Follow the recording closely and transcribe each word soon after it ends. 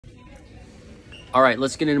All right,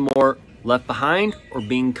 let's get into more left behind or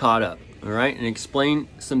being caught up. All right, and explain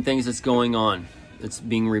some things that's going on, that's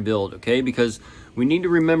being rebuilt, okay? Because we need to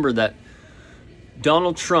remember that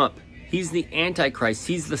Donald Trump, he's the Antichrist.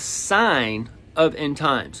 He's the sign of end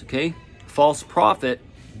times, okay? False prophet,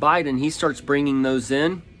 Biden, he starts bringing those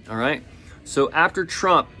in, all right? So after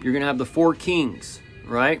Trump, you're going to have the 4 kings,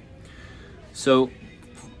 right? So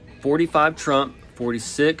 45 Trump,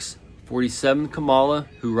 46, 47 Kamala,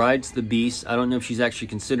 who rides the beast. I don't know if she's actually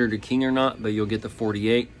considered a king or not, but you'll get the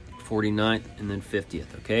 48, 49th, and then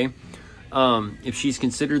 50th, okay? If she's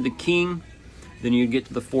considered the king, then you get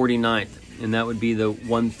to the 49th, and that would be the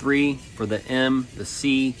 1-3 for the M, the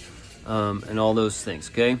C, and all those things,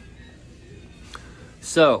 okay?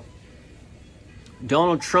 So,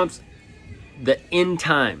 Donald Trump's the end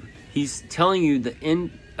time. He's telling you the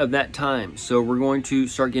end of that time. So we're going to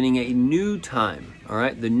start getting a new time, all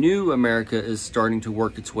right? The new America is starting to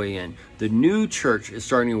work its way in. The new church is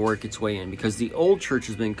starting to work its way in because the old church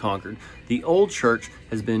has been conquered. The old church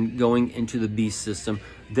has been going into the beast system.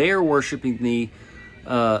 They are worshiping the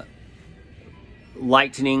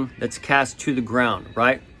lightning that's cast to the ground,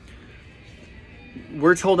 right?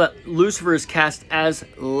 We're told that Lucifer is cast as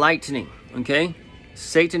lightning, okay?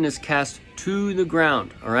 Satan is cast to the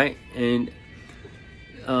ground, all right? And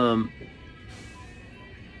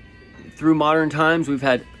through modern times, we've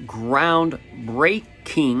had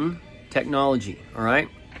ground-breaking technology, all right?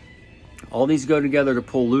 All these go together to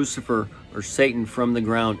pull Lucifer or Satan from the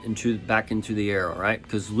ground back into the air, all right?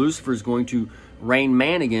 Because Lucifer is going to reign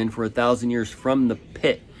man again for 1,000 years from the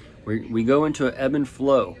pit. We go into an ebb and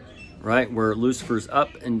flow, right? Where Lucifer's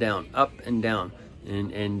up and down,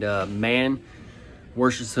 and man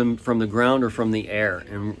worships him from the ground or from the air.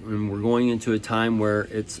 And we're going into a time where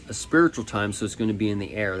it's a spiritual time, so it's going to be in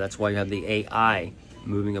the air. That's why you have the AI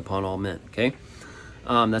moving upon all men, okay?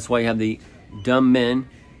 That's why you have the dumb men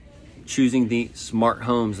choosing the smart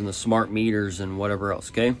homes and the smart meters and whatever else,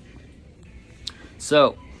 okay?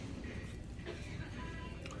 So,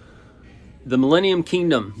 the Millennium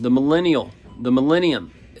Kingdom, the millennium,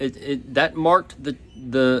 that marked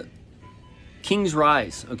the King's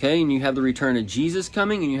rise, okay? And you have the return of Jesus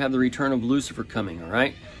coming, and you have the return of Lucifer coming, all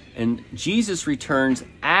right? And Jesus returns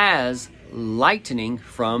as lightning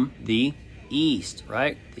from the east,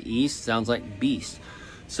 right? The east sounds like beast.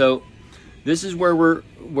 So this is where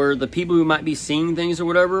the people who might be seeing things or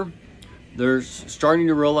whatever, they're starting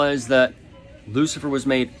to realize that Lucifer was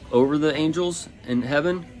made over the angels in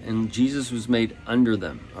heaven, and Jesus was made under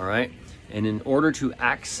them, all right? And in order to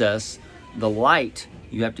access the light,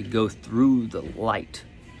 you have to go through the light,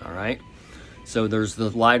 all right? So there's the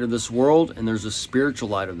light of this world, and there's a spiritual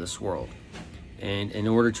light of this world. And in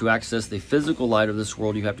order to access the physical light of this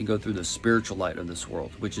world, you have to go through the spiritual light of this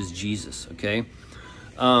world, which is Jesus, okay?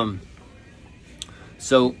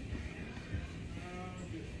 So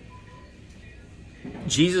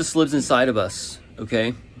Jesus lives inside of us,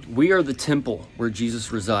 okay? We are the temple where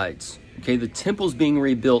Jesus resides, okay? The temple's being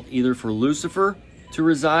rebuilt either for Lucifer to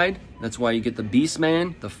reside. That's why you get the beast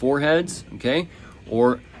man, the 4 heads, okay?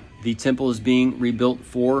 Or the temple is being rebuilt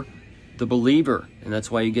for the believer, and that's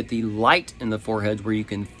why you get the light in the 4 heads where you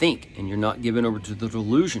can think and you're not given over to the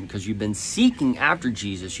delusion because you've been seeking after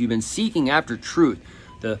Jesus. You've been seeking after truth.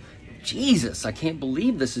 Jesus, I can't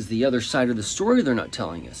believe this is the other side of the story they're not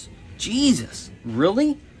telling us. Jesus,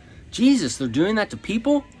 really? Jesus, they're doing that to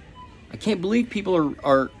people? I can't believe people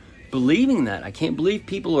are believing that. I can't believe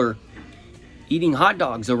people are eating hot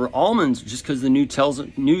dogs over almonds just because the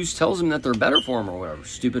news tells them that they're better for them or whatever.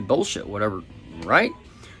 Stupid bullshit, whatever, right?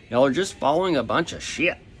 Y'all are just following a bunch of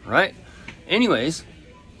shit, right? Anyways,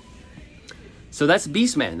 so that's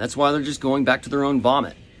Beastman. That's why they're just going back to their own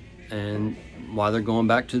vomit. And why they're going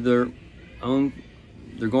back to their own,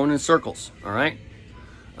 they're going in circles, all right?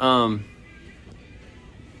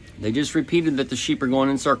 They just repeated that the sheep are going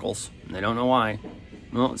in circles. And they don't know why.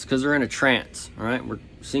 Well, it's because they're in a trance, all right? We're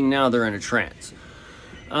seeing now they're in a trance.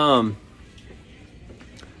 And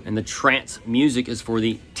the trance music is for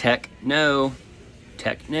the techno,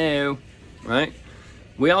 right?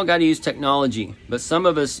 We all got to use technology, but some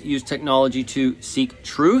of us use technology to seek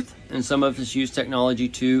truth, and some of us use technology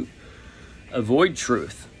to avoid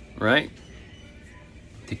truth, right?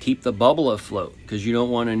 To keep the bubble afloat, because you don't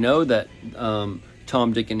want to know that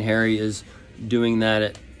Tom, Dick, and Harry is doing that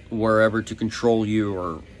at wherever to control you,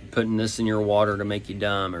 or putting this in your water to make you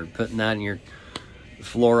dumb, or putting that in your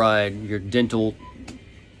fluoride, your dental,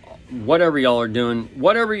 whatever y'all are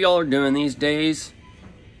doing these days,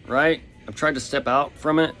 right? I've tried to step out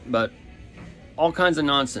from it, but all kinds of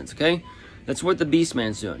nonsense, okay? That's what the beast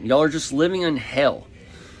man's doing. Y'all are just living in hell.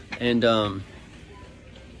 And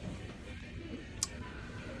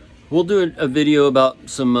We'll do a video about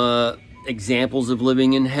some examples of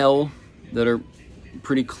living in hell that are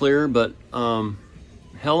pretty clear, but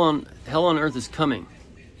hell on earth is coming,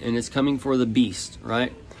 and it's coming for the beast,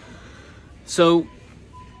 right? So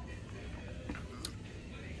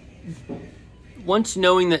once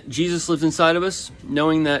knowing that Jesus lives inside of us,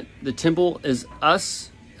 knowing that the temple is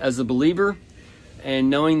us as a believer, and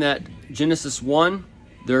knowing that Genesis 1,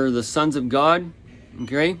 they're the sons of God,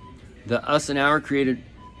 okay? The us and our created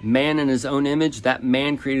man in his own image. That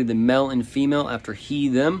man created the male and female after he,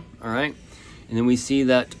 them, all right? And then we see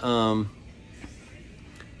that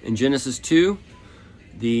in Genesis 2,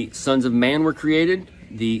 the sons of man were created,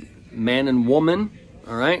 the man and woman,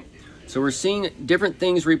 all right? So we're seeing different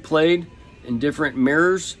things replayed in different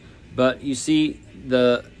mirrors, but you see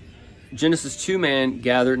the Genesis 2 man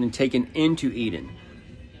gathered and taken into Eden,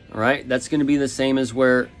 all right? That's going to be the same as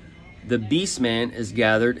where the beast man is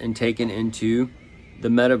gathered and taken into the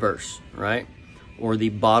metaverse, right? Or the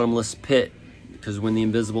bottomless pit, because when the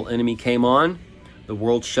invisible enemy came on, the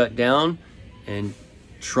world shut down, and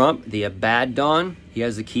Trump, the Abaddon, he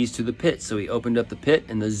has the keys to the pit. So he opened up the pit,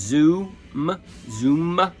 and the Zoom for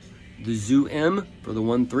the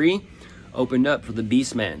 1-3 opened up for the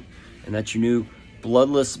beast man. And that's your new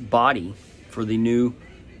bloodless body for the new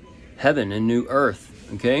heaven and new earth,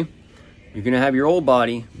 okay? You're going to have your old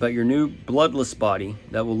body, but your new bloodless body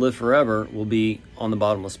that will live forever will be on the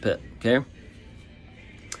bottomless pit, okay?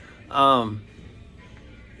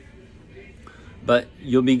 But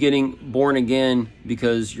you'll be getting born again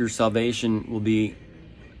because your salvation will be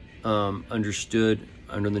understood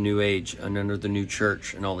under the new age and under the new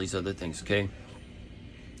church and all these other things, okay?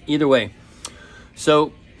 Either way,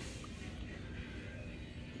 so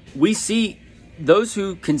we see those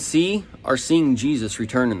who can see are seeing Jesus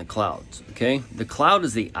return in the clouds, okay? The cloud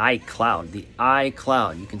is the I cloud, the I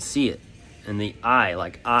cloud. You can see it. And the I,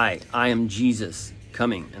 like I am Jesus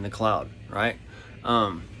coming in the cloud, right?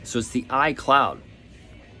 So it's the I cloud.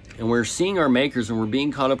 And we're seeing our makers, and we're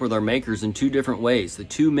being caught up with our makers in two different ways. The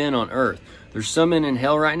two men on earth. There's some men in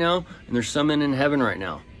hell right now, and there's some men in heaven right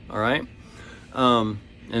now, all right? And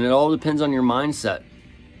it all depends on your mindset.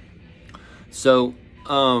 So,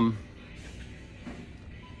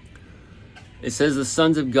 it says the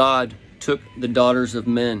sons of God took the daughters of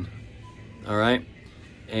men, all right?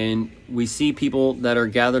 And we see people that are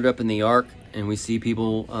gathered up in the ark, and we see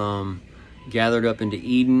people gathered up into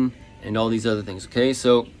Eden and all these other things, okay?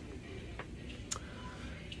 So,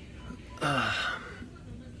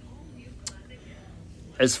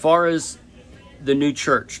 as far as the new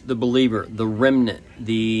church, the believer, the remnant,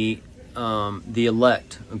 the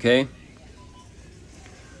elect, okay?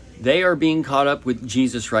 They are being caught up with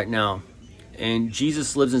Jesus right now. And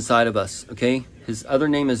Jesus lives inside of us, okay? His other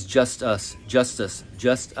name is just us,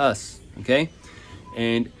 okay?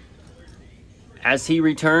 And as he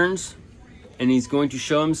returns and he's going to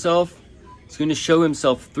show himself, he's going to show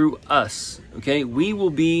himself through us, okay? We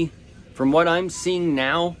will be, from what I'm seeing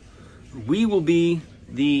now, we will be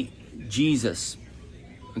the Jesus,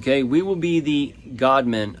 okay? We will be the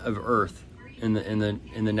God-men of earth in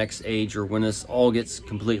the next age, or when this all gets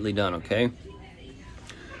completely done, okay?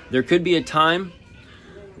 There could be a time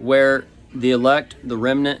where the elect, the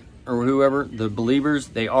remnant, or whoever, the believers,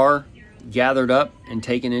 they are gathered up and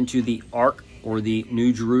taken into the ark or the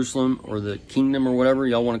New Jerusalem or the kingdom or whatever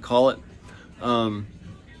y'all want to call it.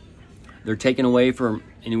 They're taken away for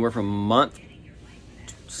anywhere from a month,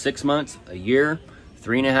 6 months, a year,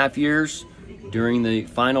 3.5 years during the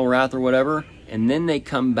final wrath or whatever. And then they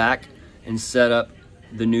come back and set up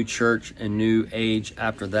the new church and new age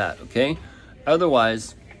after that, okay?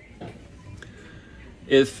 Otherwise,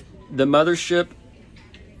 if the mothership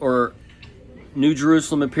or New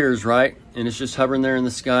Jerusalem appears, right, and it's just hovering there in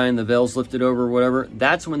the sky and the veil's lifted over or whatever,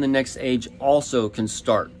 that's when the next age also can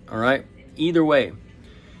start, all right? Either way,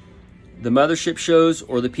 the mothership shows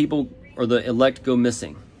or the people or the elect go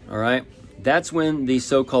missing, all right? That's when the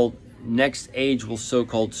so-called next age will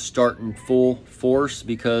so-called start in full force,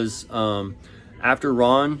 because after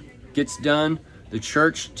Ron gets done, the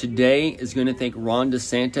church today is going to think Ron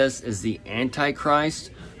DeSantis is the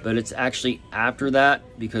Antichrist, but it's actually after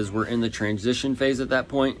that, because we're in the transition phase at that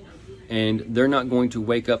point, and they're not going to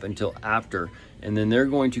wake up until after. And then they're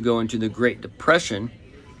going to go into the Great Depression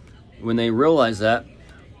when they realize that,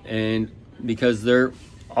 and because they're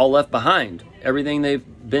all left behind. Everything they've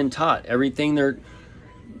been taught, everything their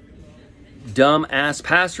dumb-ass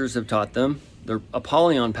pastors have taught them, their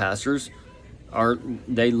Apollyon pastors,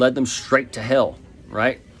 they led them straight to hell,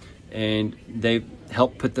 right? And they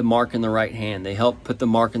helped put the mark in the right hand. They helped put the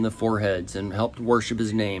mark in the foreheads and helped worship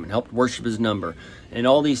his name and helped worship his number and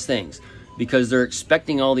all these things. because they're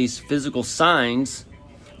expecting all these physical signs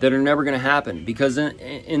that are never going to happen. Because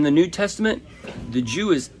in the New Testament, the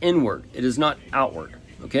Jew is inward. It is not outward.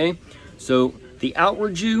 Okay? So the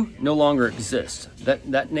outward Jew no longer exists.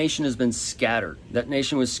 That nation has been scattered. That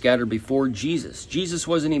nation was scattered before Jesus. Jesus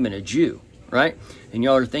wasn't even a Jew, right? And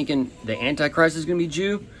y'all are thinking the Antichrist is going to be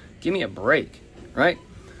Jew? Give me a break, right?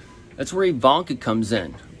 That's where Ivanka comes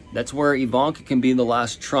in. That's where Ivanka can be the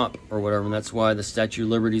last Trump or whatever. And that's why the Statue of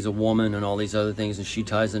Liberty is a woman and all these other things. And she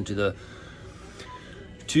ties into the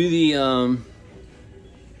Jew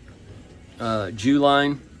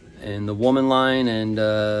line and the woman line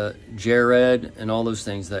and Jared and all those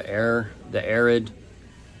things, the arid.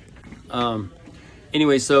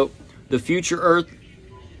 Anyway, so the future earth,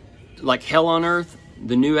 like hell on earth,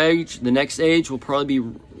 the new age, the next age will probably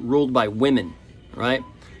be ruled by women, right?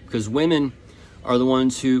 Because women are the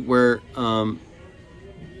ones where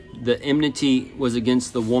the enmity was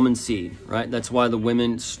against the woman seed, right? That's why the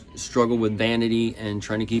women struggle with vanity and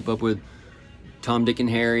trying to keep up with Tom, Dick, and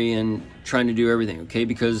Harry and trying to do everything, okay?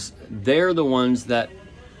 Because they're the ones that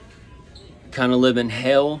kind of live in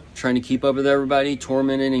hell, trying to keep up with everybody,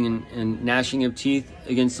 tormenting and gnashing of teeth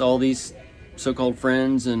against all these so-called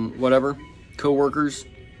friends and whatever, co-workers.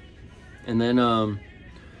 And then,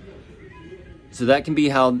 so that can be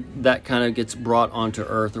how that kind of gets brought onto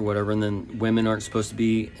earth or whatever. And then women aren't supposed to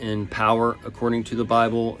be in power according to the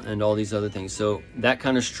Bible and all these other things. So that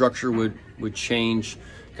kind of structure would change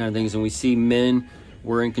kind of things. And we see men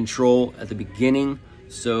were in control at the beginning.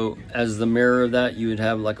 So as the mirror of that, you would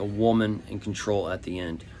have like a woman in control at the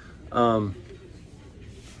end.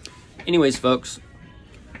 Anyways, folks,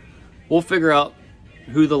 we'll figure out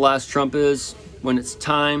who the last Trump is when it's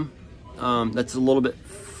time. That's a little bit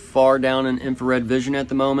far down in infrared vision at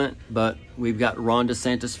the moment, but we've got Ron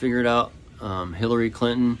DeSantis figured out. Hillary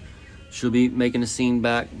Clinton, she'll be making a scene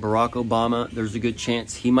back. Barack Obama, there's a good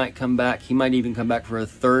chance he might come back. He might even come back for a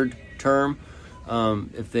third term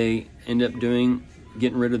if they end up getting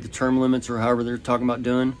rid of the term limits or however they're talking about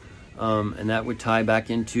doing. And that would tie back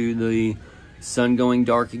into the sun going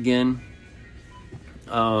dark again.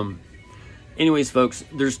 Anyways, folks,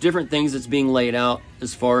 there's different things that's being laid out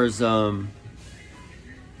as far as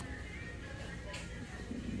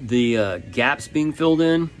the gaps being filled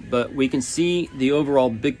in, but we can see the overall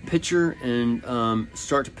big picture and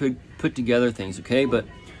start to put together things, okay? But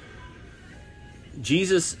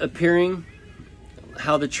Jesus appearing,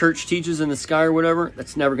 how the church teaches in the sky or whatever,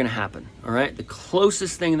 that's never going to happen, all right? The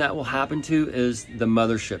closest thing that will happen to is the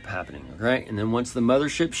mothership happening, all right? And then once the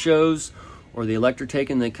mothership shows, or the elect are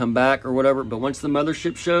taken, they come back or whatever, but once the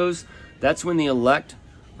mothership shows, that's when the elect,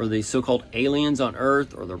 or the so-called aliens on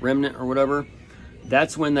earth, or the remnant or whatever,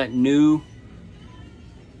 that's when that new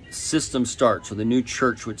system starts, or the new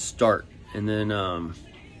church would start. And then,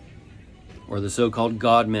 or the so-called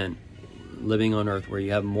God men living on earth, where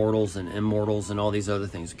you have mortals and immortals and all these other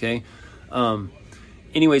things, okay?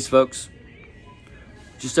 Anyways, folks,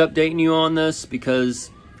 just updating you on this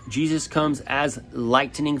because Jesus comes as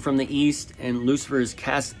lightning from the east, and Lucifer is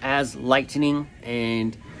cast as lightning,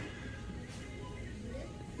 and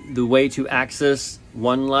the way to access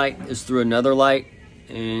one light is through another light,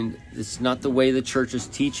 and it's not the way the church is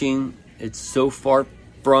teaching. It's so far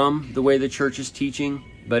from the way the church is teaching,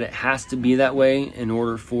 but it has to be that way in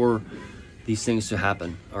order for these things to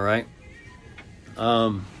happen, all right?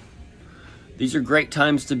 These are great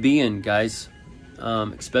times to be in, guys,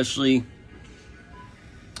 especially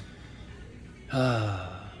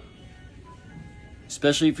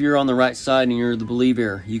if you're on the right side and you're the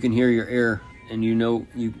believer. You can hear your ear, and you know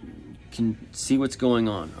you can see what's going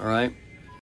on, all right?